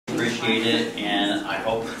appreciate it, and I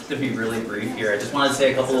hope to be really brief here. I just want to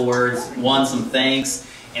say a couple of words. One, some thanks,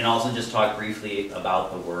 and also just talk briefly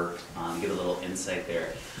about the work, give a little insight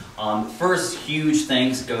there. First, huge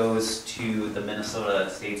thanks goes to the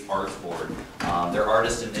Minnesota State Arts Board. Their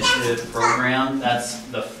Artist Initiative program, that's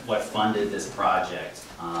what funded this project.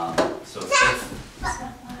 So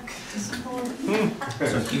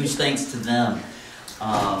huge thanks to them.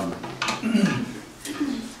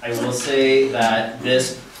 I will say that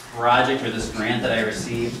this project, or this grant that I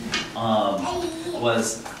received,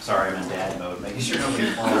 was, sorry, I'm in dad mode, making sure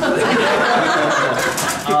nobody falls.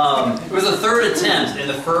 It was a third attempt, and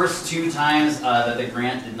the first two times that the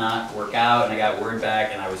grant did not work out, and I got word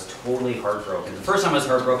back, and I was totally heartbroken. The first time I was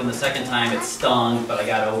heartbroken, the second time it stung, but I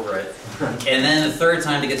got over it. And then the third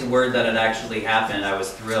time to get the word that it actually happened, I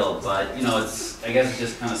was thrilled. But, you know, I guess it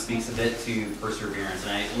just kind of speaks a bit to perseverance.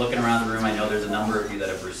 And looking around the room, I know there's a number of you that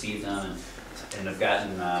have received them, and have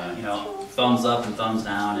gotten, you know, thumbs up and thumbs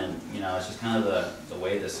down, and, you know, it's just kind of the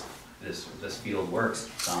way this field works.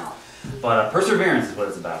 But perseverance is what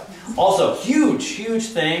it's about. Also, huge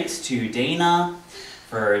thanks to Dana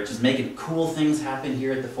for just making cool things happen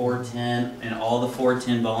here at the 410, and all the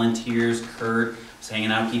 410 volunteers. Kurt was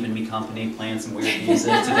hanging out, keeping me company, playing some weird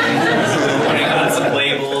music today, putting on some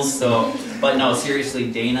labels. So, but no, seriously,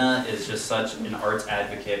 Dana is just such an arts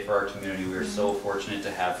advocate for our community. We are so fortunate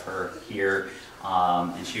to have her here.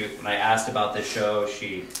 And when I asked about this show,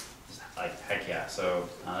 she was like, heck yeah. So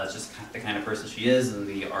that's just the kind of person she is, and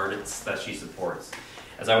the artists that she supports.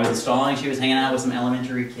 As I was installing, she was hanging out with some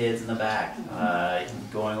elementary kids in the back,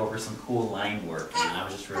 going over some cool line work, and I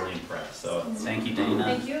was just really impressed. So thank you, Dana.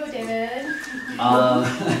 Thank you, David.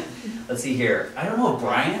 Let's see here. I don't know,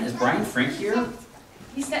 Brian? Is Brian Frink here?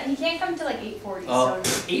 He can't come to like 8:40. So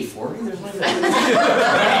 8:40? There's no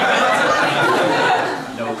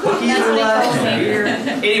no cookies That's are what left they told me. here.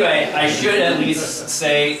 Anyway, I should at least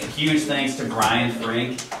say huge thanks to Brian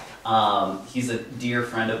Frink. He's a dear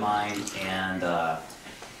friend of mine, and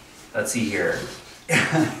let's see here.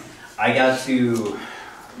 I got to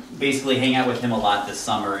basically hang out with him a lot this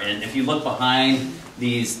summer, and if you look behind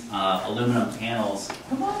these aluminum panels,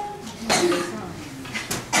 come on.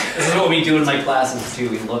 This is what we do in my classes too.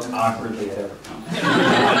 We look awkwardly at everyone.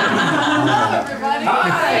 Everybody.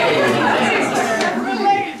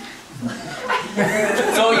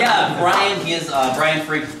 So yeah, Brian, he is Brian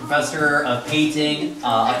Frink, professor of painting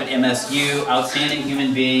up at MSU, outstanding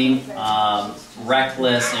human being,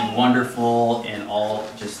 reckless and wonderful in all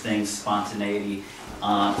just things spontaneity.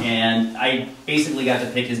 And I basically got to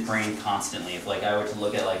pick his brain constantly. If like I were to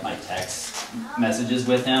look at like my text messages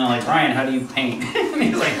with him, I'm like, Brian, how do you paint? And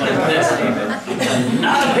he's like this, David. I'm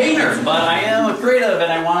not a painter, but I am a creative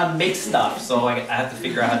and I want to make stuff, so I have to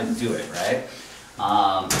figure out how to do it, right?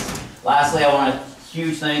 Lastly, I want to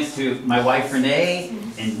huge thanks to my wife Renee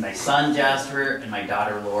and my son Jasper and my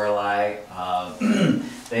daughter Lorelei.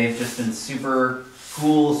 They've just been super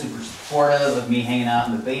cool, super supportive of me hanging out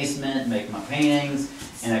in the basement, making my paintings,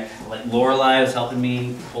 and like Lorelei was helping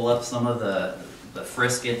me pull up some of the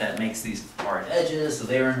frisket that makes these hard edges, so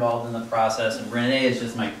they were involved in the process. And Renee is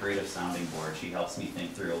just my creative sounding board. She helps me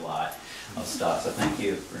think through a lot of stuff, so thank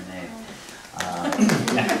you, Renee.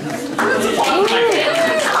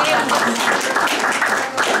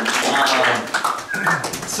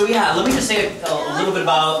 So yeah, let me just say a little bit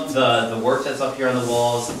about the work that's up here on the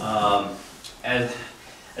walls.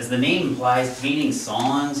 As the name implies, painting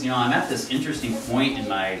songs, you know, I'm at this interesting point in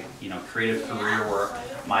my, you know, creative career where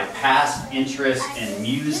my past interests in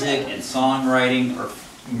music and songwriting are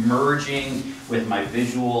merging with my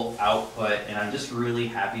visual output, and I'm just really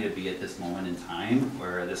happy to be at this moment in time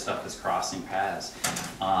where this stuff is crossing paths.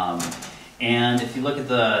 And if you look at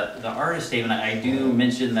the artist statement, I do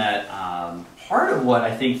mention that part of what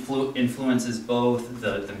I think influences both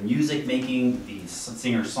the music making, the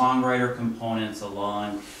singer-songwriter components,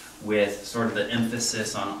 along with sort of the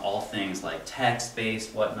emphasis on all things like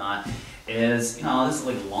text-based, whatnot, is, you know, this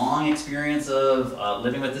like long experience of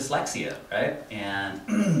living with dyslexia, right?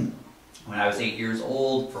 And when I was 8 years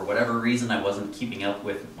old, for whatever reason, I wasn't keeping up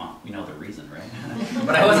with, well, you know the reason, right?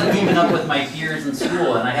 But I wasn't keeping up with my peers in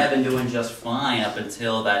school, and I had been doing just fine up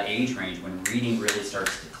until that age range when reading really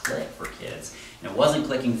starts to click for kids. And it wasn't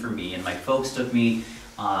clicking for me, and my folks took me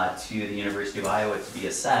to the University of Iowa to be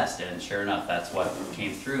assessed, and sure enough, that's what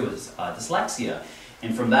came through, was dyslexia.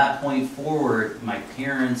 And from that point forward, my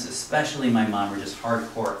parents, especially my mom, were just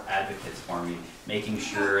hardcore advocates for me, making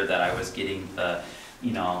sure that I was getting the,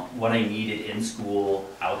 you know, what I needed in school,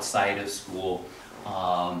 outside of school.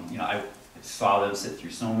 You know, I saw them sit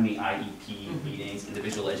through so many IEP meetings,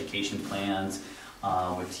 individual education plans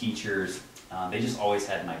with teachers. They just always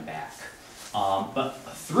had my back. But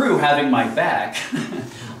through having my back,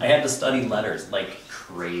 I had to study letters like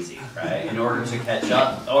crazy, right? In order to catch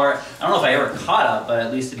up, or I don't know if I ever caught up, but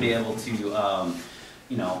at least to be able to,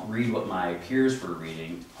 you know, read what my peers were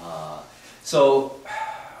reading. So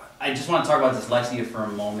I just want to talk about dyslexia for a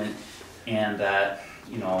moment, and that,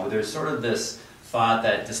 you know, there's sort of this thought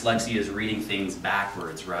that dyslexia is reading things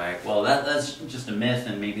backwards, right? Well, that's just a myth,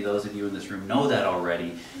 and maybe those of you in this room know that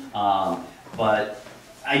already. But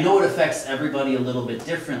I know it affects everybody a little bit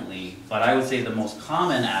differently, but I would say the most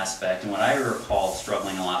common aspect, and what I recall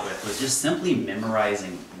struggling a lot with, was just simply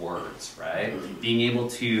memorizing words, right? Being able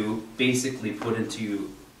to basically put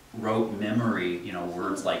into rote memory, you know,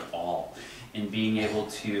 words like all, and being able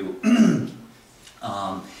to,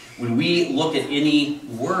 when we look at any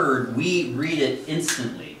word, we read it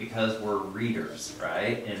instantly because we're readers,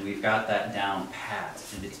 right? And we've got that down pat,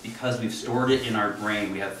 and it's because we've stored it in our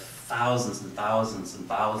brain. We have thousands and thousands and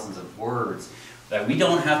thousands of words that we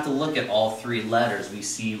don't have to look at all three letters. We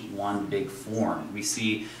see one big form. We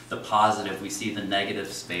see the positive, we see the negative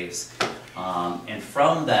space. And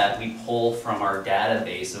from that, we pull from our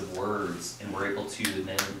database of words, and we're able to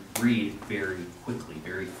then read very quickly,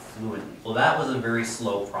 very fluently. Well, that was a very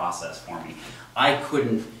slow process for me.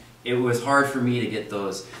 It was hard for me to get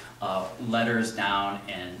those letters down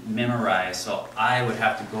and memorize, so I would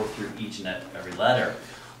have to go through each and every letter.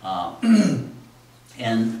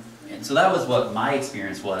 And so that was what my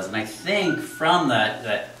experience was, and I think from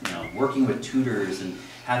that you know, working with tutors and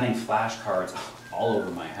having flashcards all over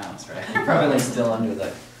my house, right? Probably like still under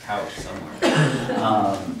the couch somewhere.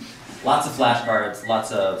 Lots of flashcards,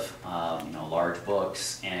 lots of you know, large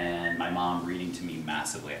books, and my mom reading to me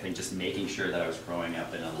massively. I think just making sure that I was growing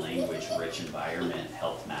up in a language-rich environment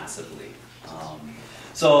helped massively.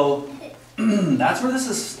 So that's where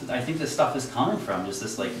I think this stuff is coming from, just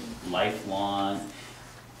this like lifelong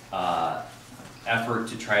effort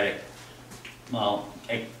to try to, well,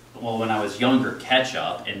 when I was younger, catch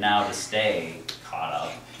up, and now to stay caught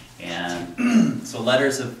up. And so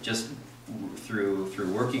letters have just, through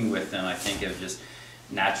working with them, I think have just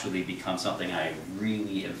naturally become something I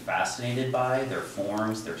really am fascinated by. Their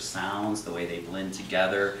forms, their sounds, the way they blend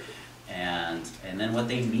together, and then what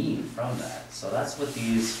they mean from that. So that's what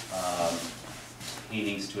these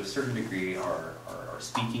paintings, to a certain degree, are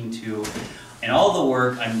speaking to. And all the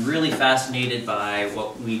work, I'm really fascinated by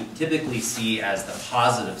what we typically see as the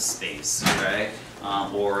positive space, right,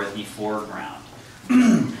 or the foreground.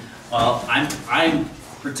 Well, I'm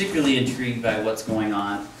particularly intrigued by what's going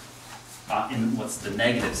on in what's the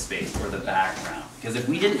negative space, or the background. Because if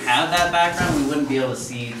we didn't have that background, we wouldn't be able to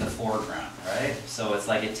see the foreground, right? So it's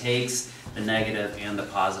like it takes the negative and the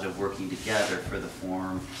positive working together for the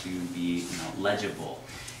form to be, you know, legible.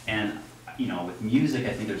 And you know, with music,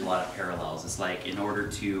 I think there's a lot of parallels. It's like, in order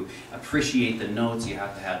to appreciate the notes, you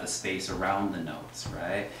have to have the space around the notes,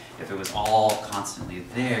 right? If it was all constantly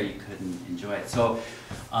there, you couldn't enjoy it. So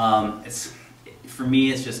for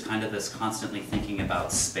me, it's just kind of this constantly thinking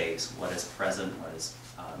about space, what is present, what is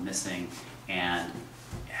missing, and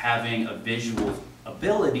having a visual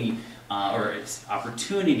ability or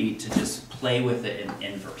opportunity to just play with it and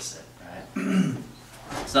inverse it, right?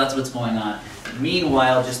 So that's what's going on.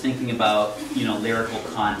 Meanwhile, just thinking about, you know, lyrical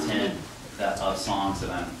content of songs that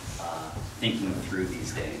I'm thinking through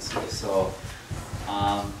these days. So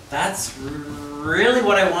that's really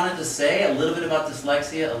what I wanted to say. A little bit about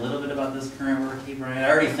dyslexia, a little bit about this current work. I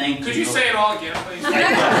already thanked you. Could you say it all again, please?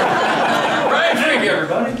 Right, thank you,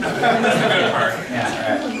 everybody. That's the good part.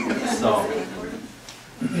 Yeah, all right. So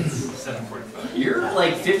it's 7:45. You're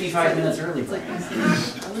like 55 minutes early, Brian.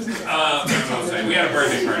 We had a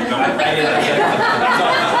birthday party.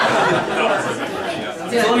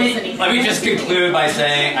 Let me just conclude by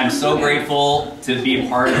saying I'm so grateful to be a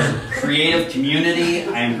part of a creative community.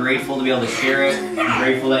 I am grateful to be able to share it. I'm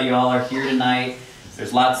grateful that you all are here tonight.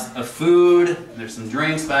 There's lots of food. There's some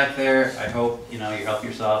drinks back there. I hope, you know, you help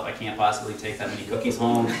yourself. I can't possibly take that many cookies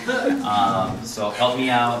home. So help me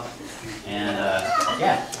out. And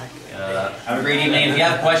yeah, have a great evening. If you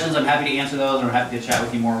have questions, I'm happy to answer those, or I'm happy to chat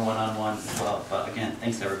with you more one-on-one as well. But again,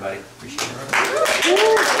 thanks everybody. Appreciate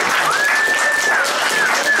it.